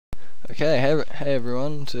Okay, hey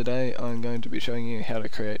everyone, today I'm going to be showing you how to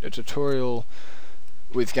create a tutorial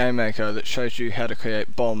with GameMaker that shows you how to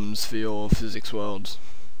create bombs for your physics worlds.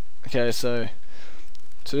 Okay, so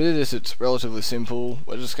to do this it's relatively simple.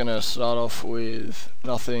 We're just going to start off with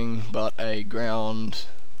nothing but a ground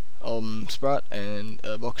sprite and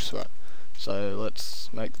a box sprite. So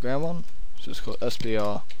let's make the ground one. It's just called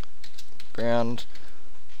SBR ground.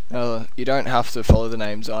 Now, you don't have to follow the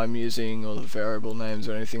names I'm using or the variable names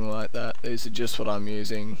or anything like that. These are just what I'm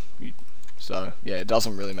using. So yeah, it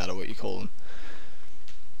doesn't really matter what you call them.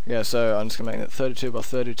 Yeah, so I'm just going to make it 32 by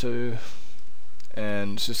 32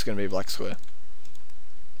 and it's just going to be a black square.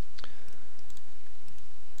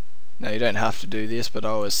 Now you don't have to do this, but I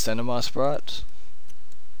always center my sprites.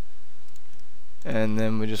 And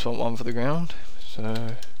then we just want one for the ground. So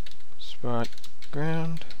sprite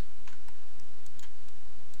ground.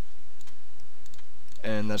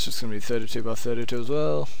 And that's just going to be 32 by 32 as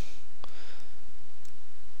well.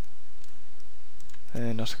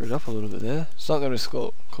 And I screwed up a little bit there. It's not going to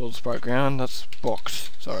be called sprite ground, that's box.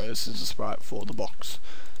 Sorry, this is a sprite for the box.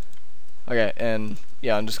 Okay, and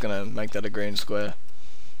yeah, I'm just going to make that a green square.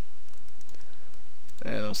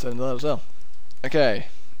 And I'll set that as well. Okay,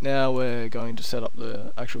 now we're going to set up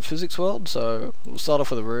the actual physics world. So we'll start off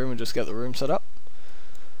with a room and just get the room set up.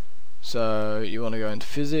 So you want to go into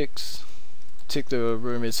physics. Tick the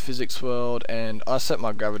room is physics world, and I set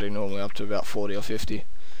my gravity normally up to about 40 or 50.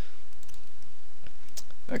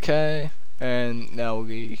 Okay, and now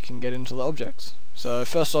we can get into the objects. So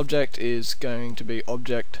first object is going to be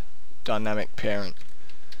object dynamic parent,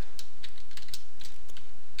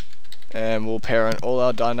 and we'll parent all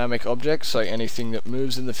our dynamic objects, so anything that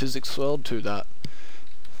moves in the physics world, to that.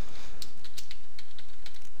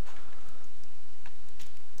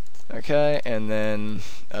 Okay, and then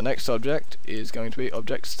our next object is going to be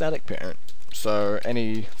object static parent. So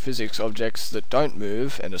any physics objects that don't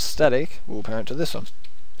move and are static will parent to this one.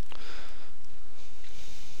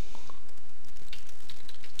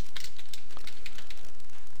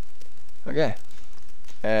 Okay,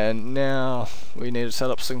 and now we need to set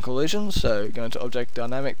up some collisions, so go into object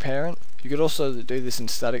dynamic parent. You could also do this in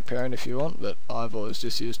static parent if you want, but I've always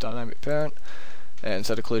just used dynamic parent, and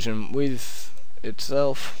set a collision with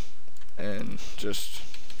itself. And just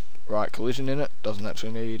write collision in it, doesn't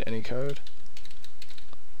actually need any code.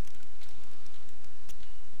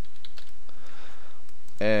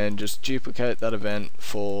 And just duplicate that event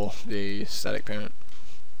for the static parent.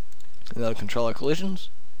 And that'll control our collisions.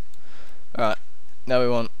 Alright, now we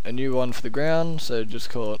want a new one for the ground, so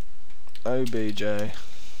just call it obj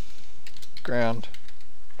ground.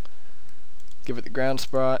 Give it the ground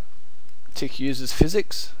sprite, tick uses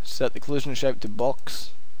physics, set the collision shape to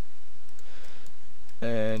box,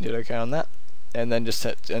 and hit OK on that, and then just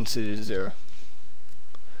set density to 0.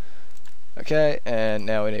 Okay, and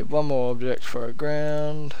now we need one more object for a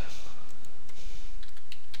ground.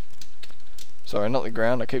 Sorry, not the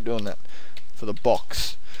ground, I keep doing that. For the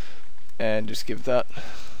box, and just give that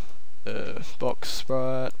box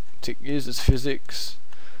sprite, tick uses physics,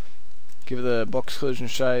 give it the box collision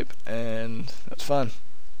shape, and that's fine.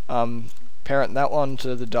 Parent that one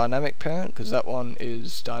to the dynamic parent, because that one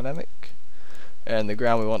is dynamic. And the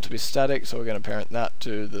ground we want to be static, so we're going to parent that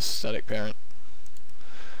to the static parent.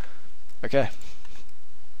 Okay.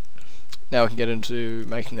 Now we can get into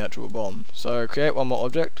making the actual bomb. So create one more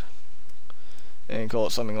object and call it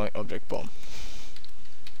something like object bomb.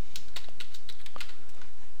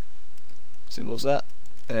 Simple as that.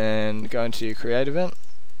 And go into your create event,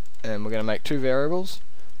 and we're going to make two variables.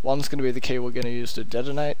 One's going to be the key we're going to use to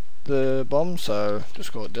detonate the bomb, so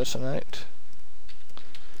just call it detonate.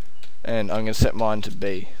 And I'm going to set mine to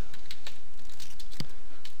B.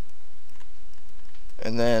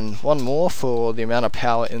 And then one more for the amount of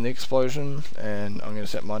power in the explosion, and I'm going to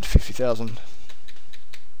set mine to 50,000.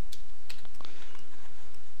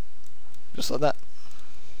 Just like that.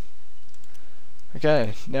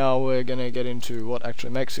 Okay, now we're going to get into what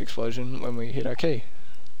actually makes the explosion when we hit our key.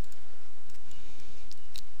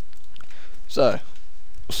 So,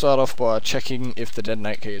 we'll start off by checking if the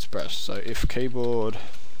detonate key is pressed. So if keyboard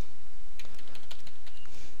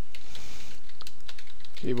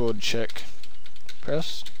check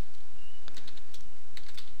pressed,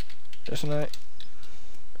 detonate,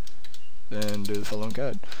 then do the following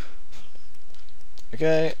code.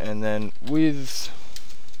 Okay, and then with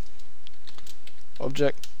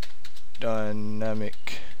object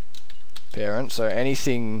dynamic parent, so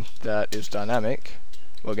anything that is dynamic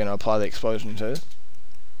we're going to apply the explosion to.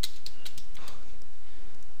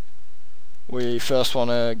 We first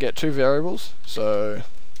want to get two variables, so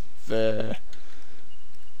var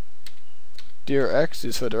dir x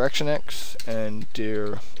is for direction x, and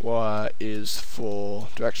dir y is for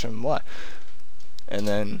direction y. And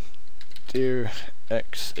then dir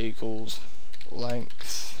x equals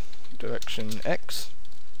length direction x.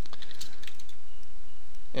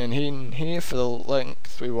 And in here for the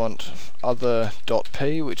length we want other dot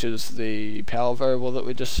p, which is the power variable that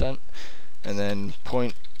we just sent, and then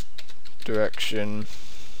point direction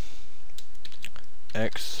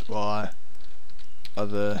x, y,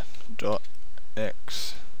 other dot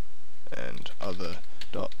x, and other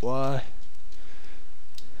dot y,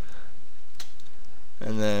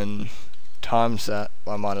 and then times that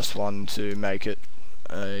by -1 to make it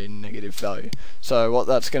a negative value. So what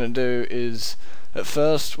that's going to do is, at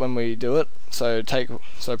first when we do it, so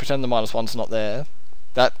pretend the -1's not there,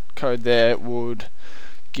 that code there would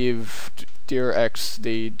give dir x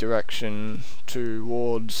the direction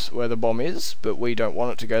towards where the bomb is, but we don't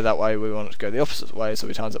want it to go that way, we want it to go the opposite way, so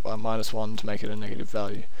we times it by -1 to make it a negative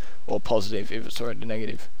value, or positive if it's already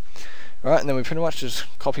negative. Alright, and then we pretty much just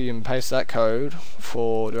copy and paste that code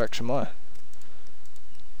for direction y.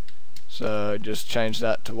 So just change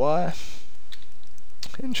that to y,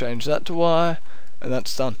 and change that to y, and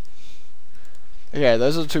that's done. Okay,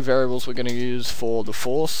 those are the two variables we're going to use for the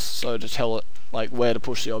force, so to tell it like where to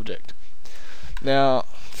push the object. Now,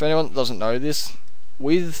 for anyone that doesn't know this,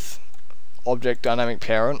 with object dynamic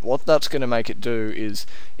parent, what that's going to make it do is,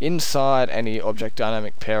 inside any object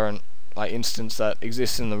dynamic parent like instance that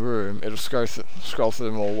exists in the room, it'll scroll through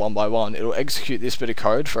them all one by one. It'll execute this bit of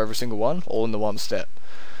code for every single one, all in the one step.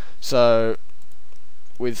 So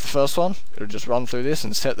with the first one, it'll just run through this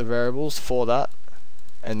and set the variables for that,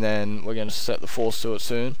 and then we're going to set the force to it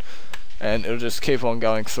soon, and it'll just keep on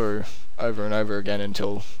going through over and over again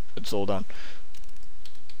until it's all done.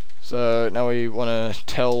 So now we want to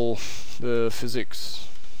tell the physics,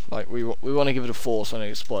 like we want to give it a force when it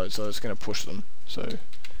explodes, so it's going to push them. So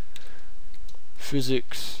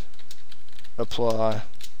physics apply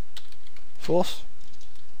force,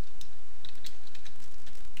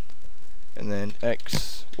 and then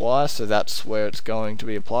x, y, so that's where it's going to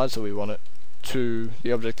be applied, so we want it to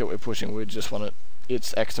the object that we're pushing, we just want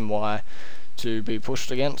its x and y to be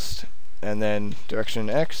pushed against, and then direction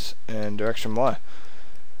x and direction y.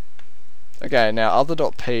 Okay, now other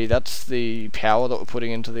dot p, that's the power that we're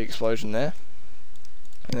putting into the explosion there,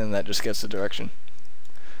 and then that just gets the direction.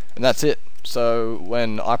 And that's it. So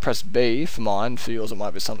when I press B for mine, for yours it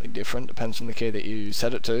might be something different, depends on the key that you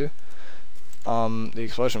set it to, the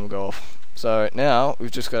explosion will go off. So now we've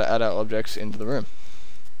just got to add our objects into the room.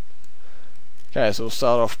 Okay, so we'll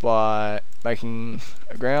start off by making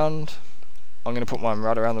a ground. I'm going to put mine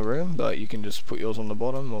right around the room, but you can just put yours on the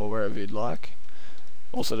bottom or wherever you'd like.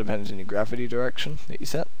 Also depends on your gravity direction that you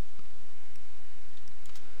set.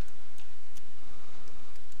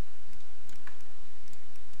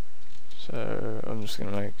 So I'm just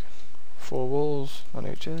going to make 4 walls on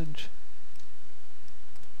each edge.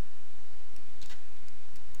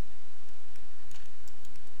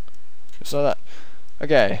 Just like that.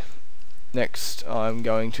 Okay, next I'm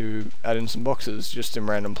going to add in some boxes just in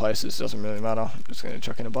random places, doesn't really matter. I'm just going to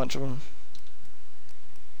chuck in a bunch of them.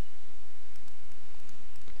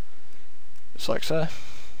 Just like so.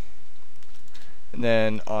 And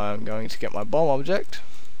then I'm going to get my bomb object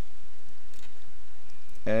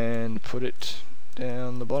and put it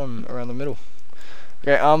down the bottom around the middle.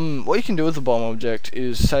 Okay, what you can do with the bomb object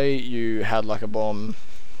is, say you had like a bomb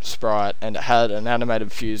sprite and it had an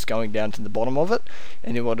animated fuse going down to the bottom of it,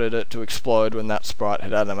 and you wanted it to explode when that sprite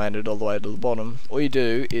had animated all the way to the bottom. All you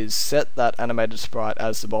do is set that animated sprite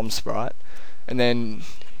as the bomb sprite, and then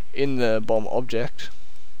in the bomb object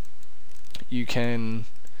you can,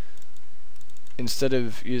 instead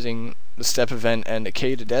of using the step event and a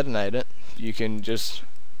key to detonate it, you can just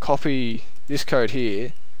copy this code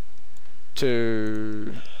here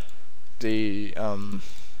to the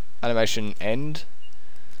animation end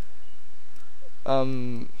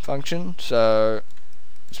function. So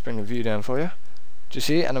let's bring the view down for you. Just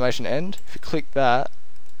here, animation end. If you click that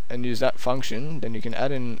and use that function, then you can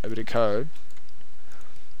add in a bit of code,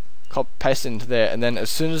 paste it into there, and then as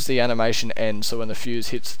soon as the animation ends, so when the fuse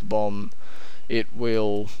hits the bomb, it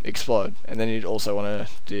will explode. And then you'd also want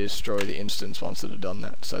to destroy the instance once it had done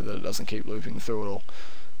that, so that it doesn't keep looping through it all.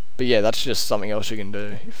 But yeah, that's just something else you can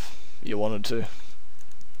do if you wanted to.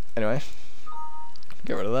 Anyway,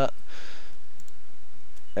 get rid of that.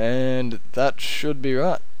 And that should be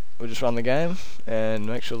right. We'll just run the game and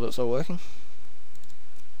make sure that it's all working.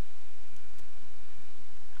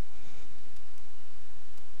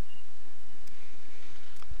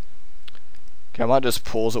 Okay, I might just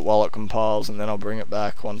pause it while it compiles and then I'll bring it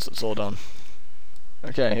back once it's all done.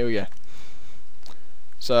 Okay, here we go.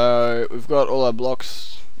 So we've got all our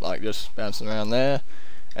blocks like just bouncing around there,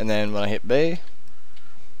 and then when I hit B,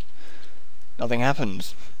 nothing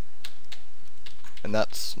happens. And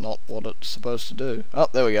that's not what it's supposed to do. Oh,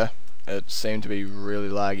 there we go. It seemed to be really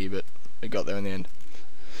laggy, but it got there in the end.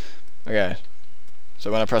 Okay,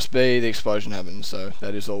 so when I press B, the explosion happens, so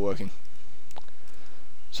that is all working.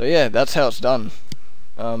 So yeah, that's how it's done.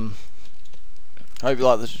 Hope you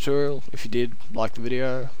liked the tutorial. If you did, like the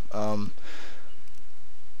video.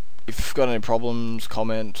 If you've got any problems,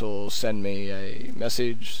 comment or send me a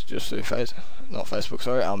message just through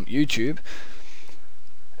YouTube,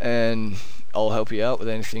 and I'll help you out with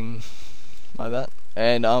anything like that.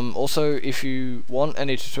 And also, if you want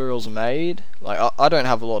any tutorials made, like I don't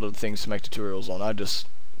have a lot of things to make tutorials on. I just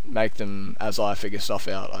make them as I figure stuff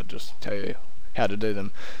out. I just tell you how to do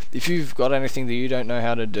them. If you've got anything that you don't know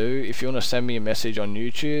how to do, if you want to send me a message on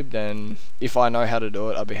YouTube, then if I know how to do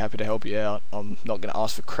it, I'd be happy to help you out. I'm not going to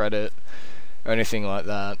ask for credit or anything like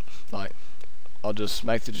that. Like, I'll just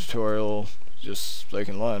make the tutorial just so you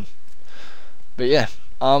can learn. But yeah,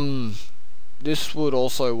 this would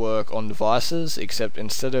also work on devices, except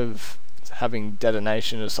instead of having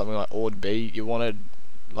detonation or something like ORD B, you want to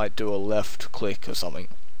like do a left click or something,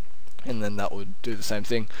 and then that would do the same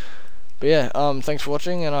thing. But yeah, thanks for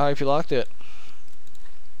watching, and I hope you liked it.